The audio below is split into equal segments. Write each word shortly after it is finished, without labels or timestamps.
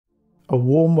A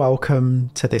warm welcome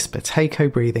to this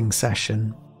Buteyko breathing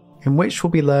session, in which we'll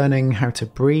be learning how to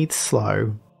breathe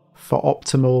slow for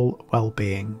optimal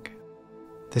well-being.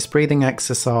 This breathing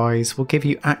exercise will give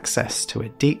you access to a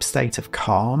deep state of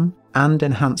calm and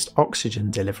enhanced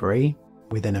oxygen delivery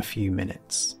within a few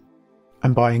minutes.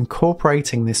 And by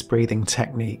incorporating this breathing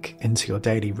technique into your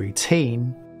daily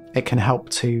routine, it can help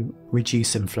to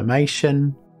reduce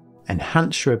inflammation,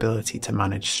 enhance your ability to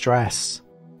manage stress,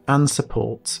 and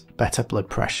support better blood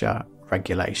pressure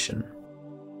regulation.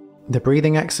 The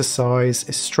breathing exercise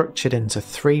is structured into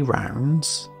 3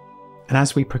 rounds, and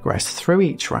as we progress through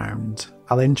each round,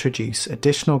 I'll introduce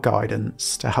additional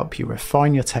guidance to help you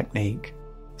refine your technique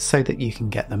so that you can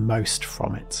get the most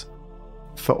from it.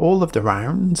 For all of the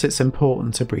rounds, it's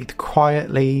important to breathe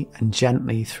quietly and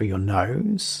gently through your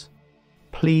nose.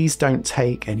 Please don't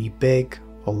take any big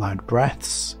or loud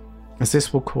breaths, as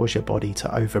this will cause your body to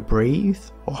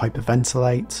overbreathe or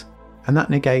hyperventilate, and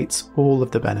that negates all of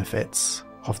the benefits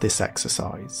of this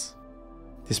exercise.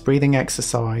 This breathing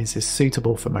exercise is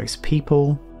suitable for most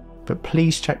people, but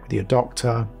please check with your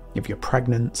doctor if you're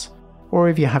pregnant or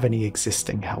if you have any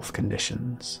existing health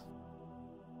conditions.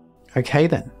 Okay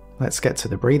then, let's get to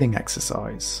the breathing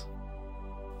exercise.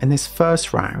 In this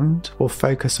first round, we'll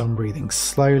focus on breathing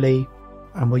slowly,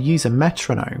 and we'll use a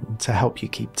metronome to help you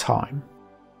keep time.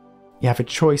 You have a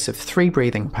choice of 3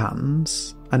 breathing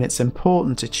patterns, and it's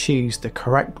important to choose the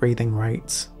correct breathing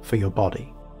rate for your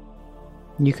body.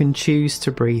 You can choose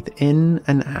to breathe in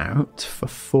and out for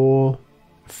 4,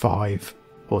 5,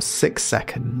 or 6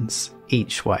 seconds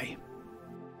each way.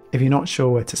 If you're not sure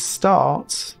where to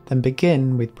start, then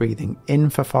begin with breathing in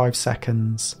for 5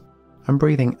 seconds and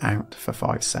breathing out for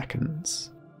 5 seconds.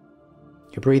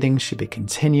 Your breathing should be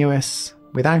continuous,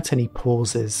 without any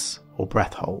pauses or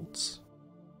breath holds.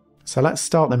 So let's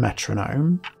start the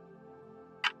metronome.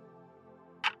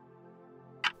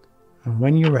 And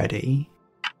when you're ready,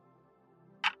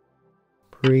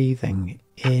 breathing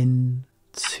in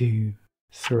 2,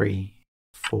 3,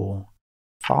 4,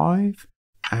 5,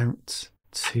 out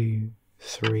 2,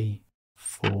 3,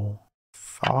 4,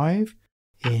 5,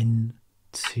 in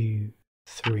 2,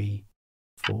 3,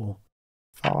 4,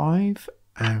 5,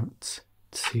 out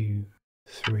 2,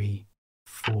 3,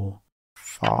 4,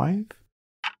 5.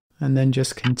 And then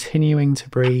just continuing to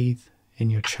breathe in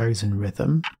your chosen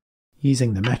rhythm,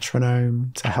 using the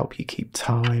metronome to help you keep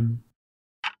time.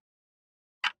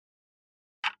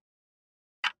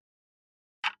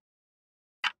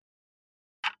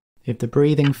 If the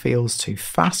breathing feels too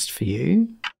fast for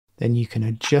you, then you can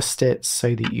adjust it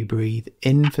so that you breathe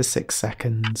in for 6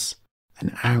 seconds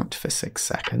and out for 6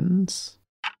 seconds.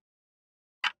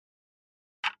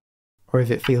 Or if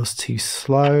it feels too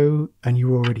slow and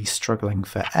you're already struggling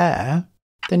for air,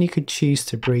 then you could choose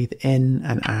to breathe in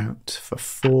and out for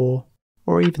 4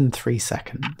 or even 3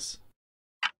 seconds.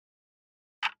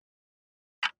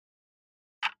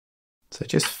 So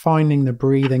just finding the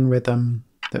breathing rhythm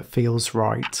that feels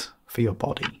right for your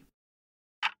body.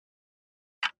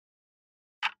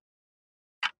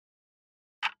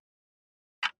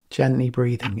 Gently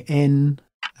breathing in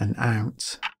and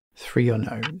out through your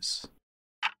nose.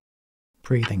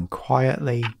 Breathing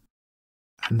quietly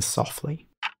and softly.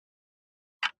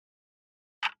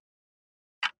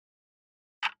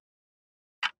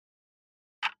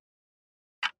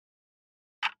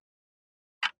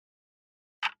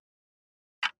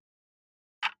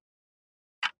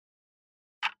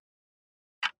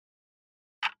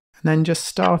 And then just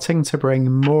starting to bring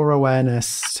more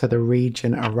awareness to the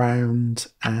region around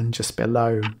and just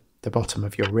below the bottom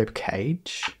of your rib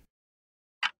cage.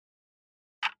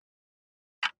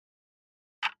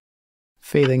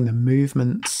 Feeling the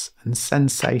movements and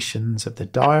sensations of the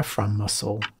diaphragm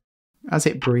muscle as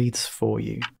it breathes for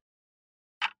you.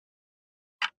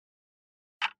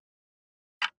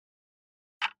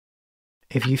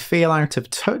 If you feel out of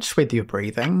touch with your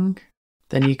breathing,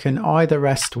 then you can either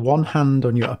rest one hand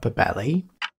on your upper belly,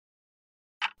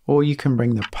 or you can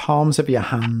bring the palms of your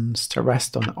hands to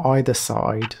rest on either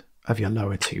side of your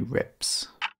lower 2 ribs.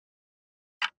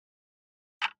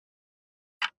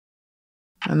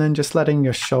 And then just letting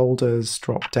your shoulders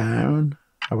drop down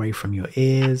away from your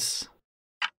ears.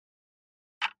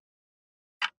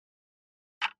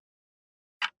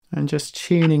 And just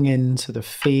tuning in to the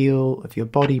feel of your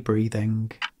body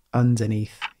breathing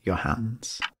underneath your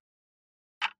hands.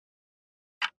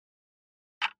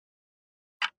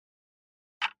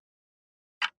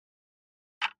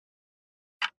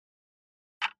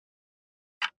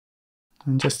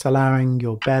 And just allowing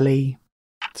your belly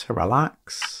to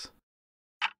relax,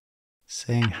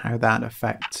 seeing how that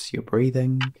affects your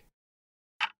breathing.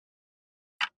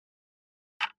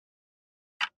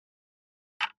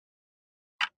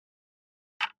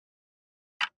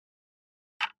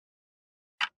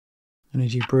 And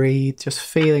as you breathe, just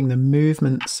feeling the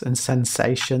movements and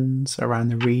sensations around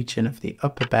the region of the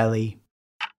upper belly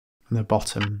and the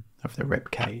bottom of the rib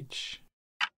cage.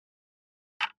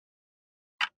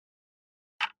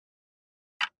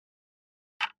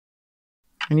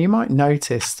 And you might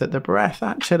notice that the breath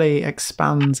actually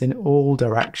expands in all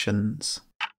directions,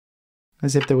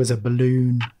 as if there was a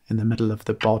balloon in the middle of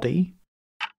the body.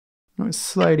 It's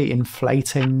slowly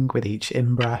inflating with each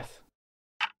in-breath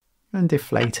and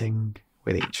deflating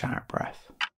with each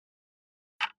out-breath.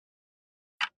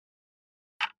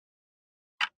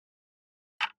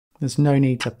 There's no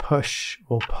need to push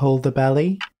or pull the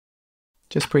belly,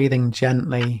 just breathing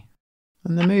gently,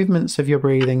 and the movements of your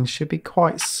breathing should be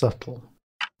quite subtle.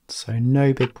 So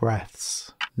no big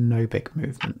breaths, no big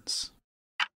movements.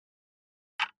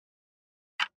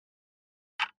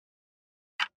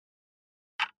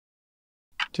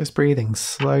 Just breathing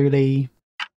slowly,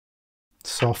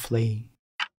 softly,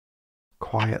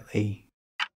 quietly,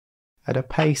 at a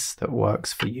pace that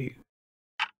works for you.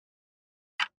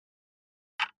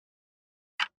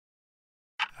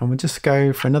 And we'll just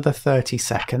go for another 30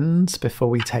 seconds before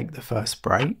we take the first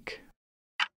break.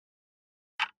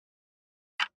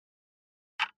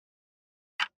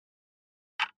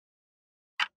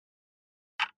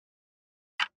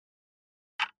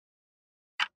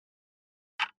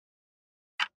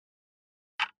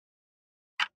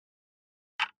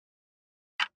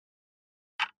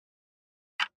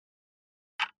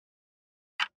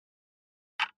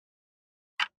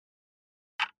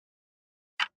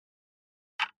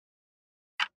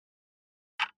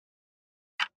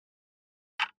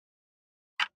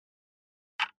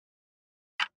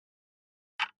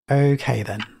 Okay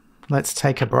then, let's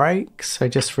take a break. So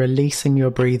just releasing your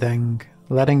breathing,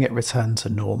 letting it return to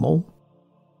normal.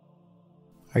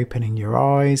 Opening your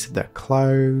eyes if they're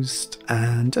closed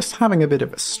and just having a bit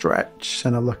of a stretch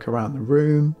and a look around the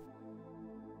room.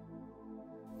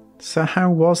 So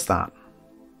how was that?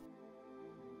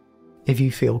 If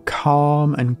you feel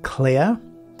calm and clear,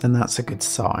 then that's a good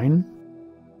sign.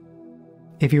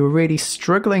 If you were really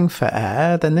struggling for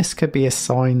air, then this could be a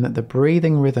sign that the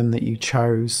breathing rhythm that you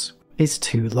chose is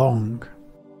too long.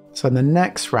 So in the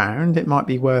next round, it might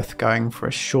be worth going for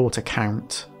a shorter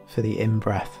count for the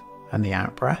in-breath and the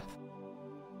out-breath.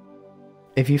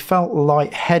 If you felt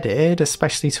lightheaded,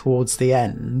 especially towards the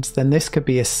end, then this could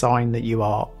be a sign that you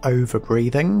are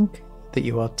over-breathing, that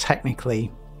you are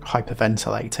technically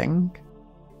hyperventilating,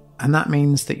 and that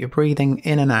means that you're breathing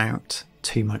in and out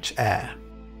too much air.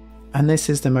 And this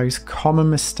is the most common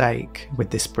mistake with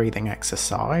this breathing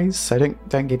exercise, so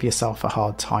don't give yourself a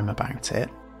hard time about it.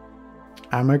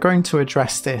 And we're going to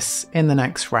address this in the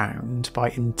next round by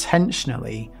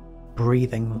intentionally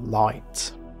breathing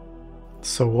light.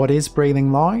 So what is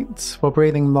breathing light? Well,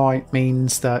 breathing light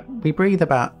means that we breathe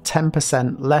about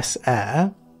 10% less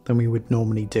air than we would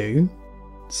normally do,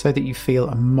 so that you feel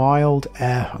a mild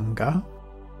air hunger.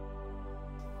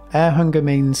 Air hunger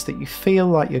means that you feel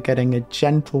like you're getting a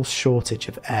gentle shortage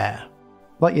of air,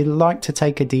 like you'd like to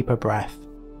take a deeper breath,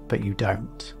 but you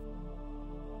don't.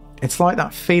 It's like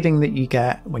that feeling that you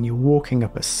get when you're walking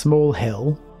up a small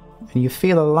hill and you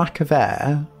feel a lack of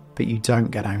air, but you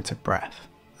don't get out of breath.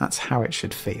 That's how it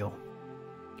should feel.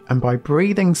 And by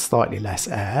breathing slightly less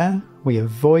air, we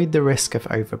avoid the risk of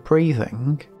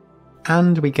overbreathing,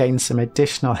 and we gain some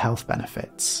additional health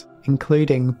benefits,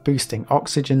 including boosting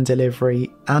oxygen delivery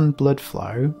and blood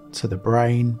flow to the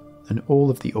brain and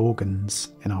all of the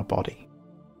organs in our body.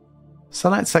 So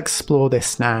let's explore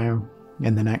this now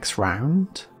in the next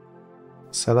round.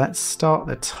 So let's start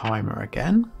the timer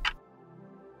again.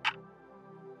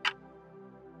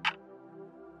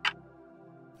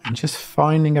 And just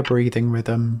finding a breathing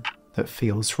rhythm that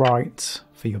feels right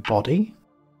for your body.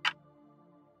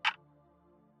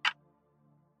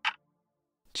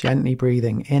 Gently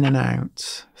breathing in and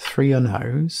out through your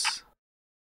nose.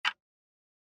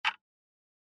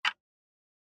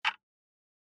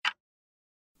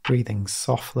 Breathing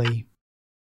softly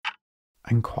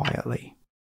and quietly.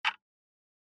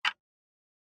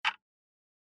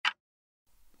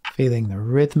 Feeling the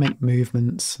rhythmic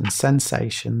movements and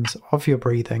sensations of your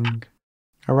breathing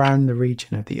around the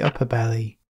region of the upper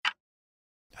belly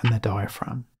and the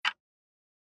diaphragm.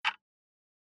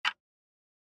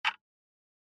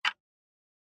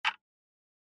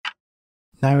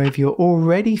 Now, if you're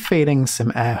already feeling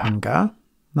some air hunger,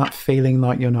 not feeling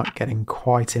like you're not getting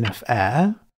quite enough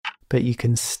air, but you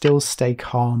can still stay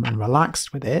calm and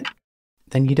relaxed with it,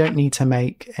 then you don't need to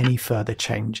make any further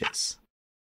changes.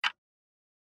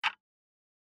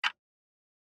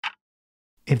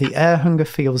 If the air hunger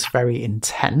feels very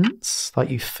intense, like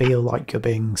you feel like you're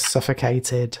being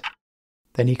suffocated,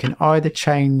 then you can either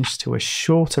change to a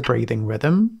shorter breathing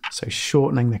rhythm, so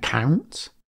shortening the count,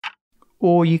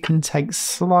 or you can take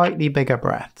slightly bigger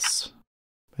breaths,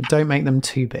 but don't make them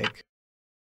too big.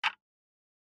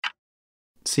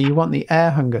 So you want the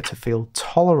air hunger to feel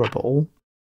tolerable,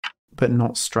 but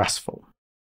not stressful.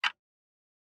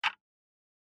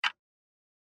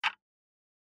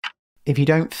 If you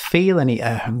don't feel any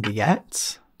air hunger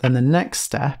yet, then the next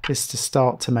step is to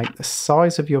start to make the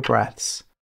size of your breaths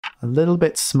a little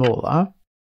bit smaller.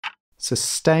 So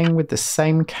staying with the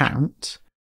same count,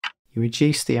 you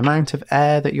reduce the amount of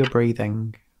air that you're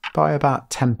breathing by about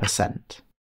 10%.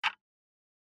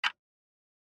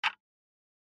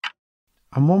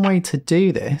 And one way to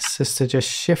do this is to just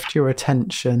shift your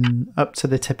attention up to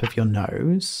the tip of your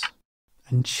nose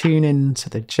and tune in to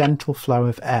the gentle flow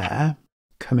of air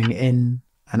coming in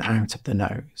and out of the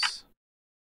nose.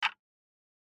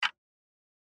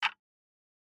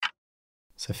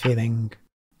 So feeling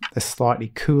the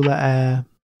slightly cooler air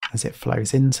as it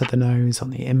flows into the nose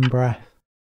on the in-breath,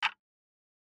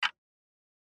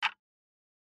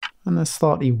 and the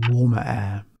slightly warmer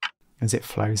air as it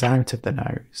flows out of the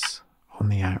nose on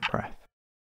the out-breath.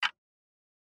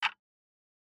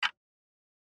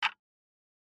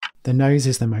 The nose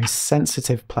is the most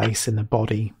sensitive place in the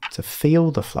body to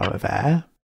feel the flow of air,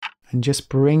 and just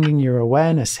bringing your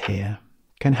awareness here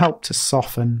can help to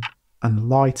soften and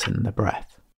lighten the breath.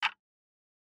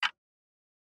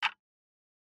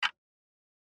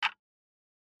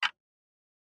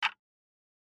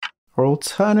 Or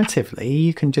alternatively,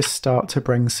 you can just start to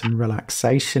bring some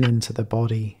relaxation into the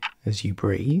body as you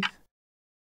breathe,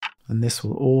 and this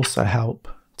will also help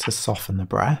to soften the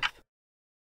breath.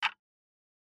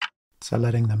 So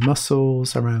letting the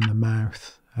muscles around the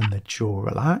mouth and the jaw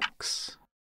relax.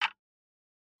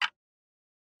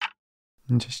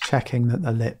 And just checking that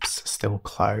the lips are still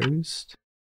closed.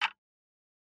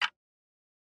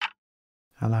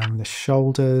 Allowing the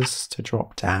shoulders to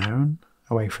drop down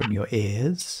away from your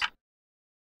ears.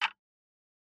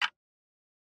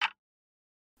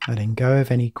 Letting go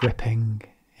of any gripping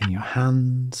in your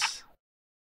hands.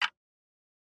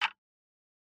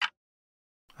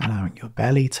 Allowing your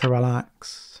belly to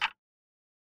relax.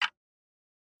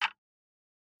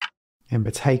 In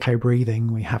Buteyko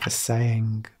breathing, we have a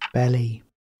saying, belly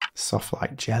soft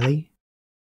like jelly.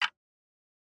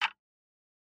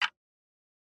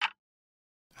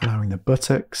 Allowing the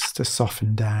buttocks to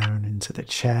soften down into the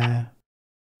chair.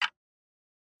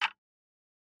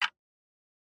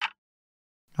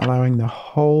 Allowing the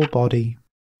whole body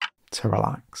to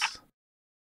relax.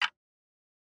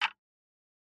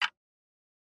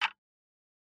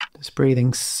 Just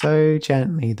breathing so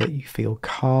gently that you feel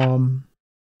calm,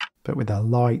 but with a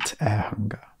light air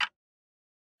hunger.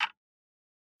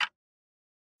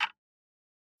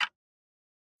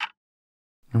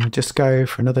 And we'll just go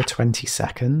for another 20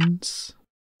 seconds.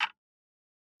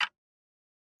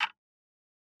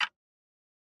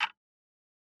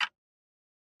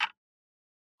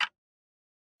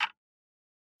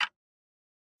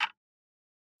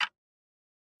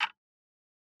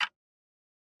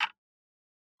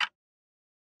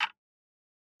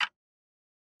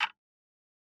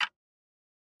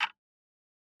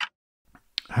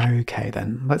 Okay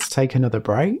then, let's take another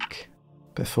break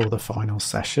before the final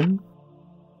session.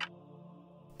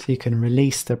 So you can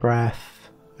release the breath,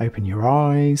 open your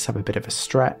eyes, have a bit of a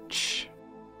stretch.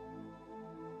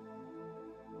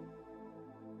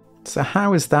 So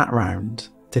how was that round?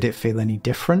 Did it feel any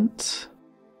different?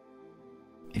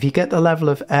 If you get the level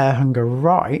of air hunger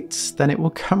right, then it will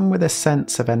come with a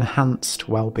sense of enhanced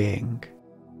well-being.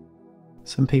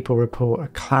 Some people report a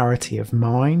clarity of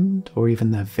mind, or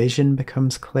even their vision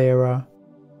becomes clearer.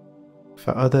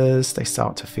 For others, they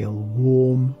start to feel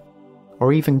warm,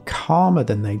 or even calmer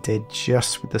than they did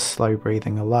just with the slow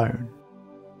breathing alone.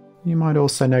 You might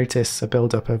also notice a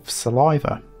build-up of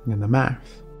saliva in the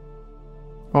mouth.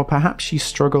 Or perhaps you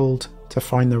struggled to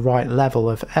find the right level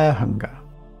of air hunger.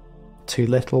 Too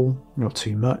little or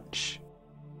too much.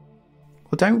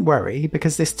 Well, don't worry,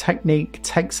 because this technique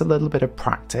takes a little bit of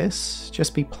practice.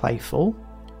 Just be playful,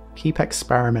 keep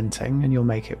experimenting, and you'll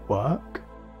make it work.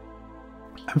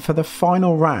 And for the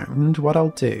final round, what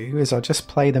I'll do is I'll just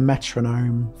play the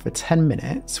metronome for 10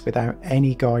 minutes without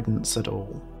any guidance at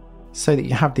all, so that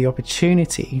you have the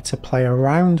opportunity to play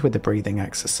around with the breathing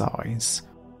exercise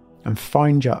and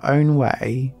find your own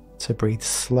way to breathe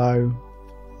slow,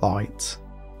 light,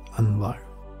 and low.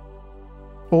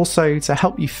 Also, to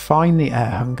help you find the air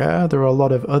hunger, there are a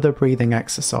lot of other breathing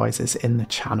exercises in the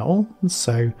channel,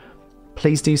 so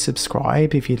please do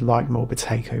subscribe if you'd like more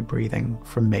Buteyko breathing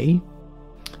from me.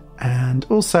 And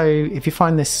also, if you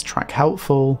find this track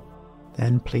helpful,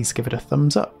 then please give it a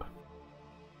thumbs up.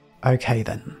 Okay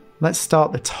then, let's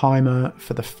start the timer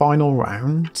for the final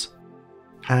round,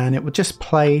 and it will just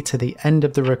play to the end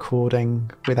of the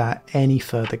recording without any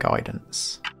further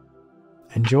guidance.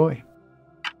 Enjoy.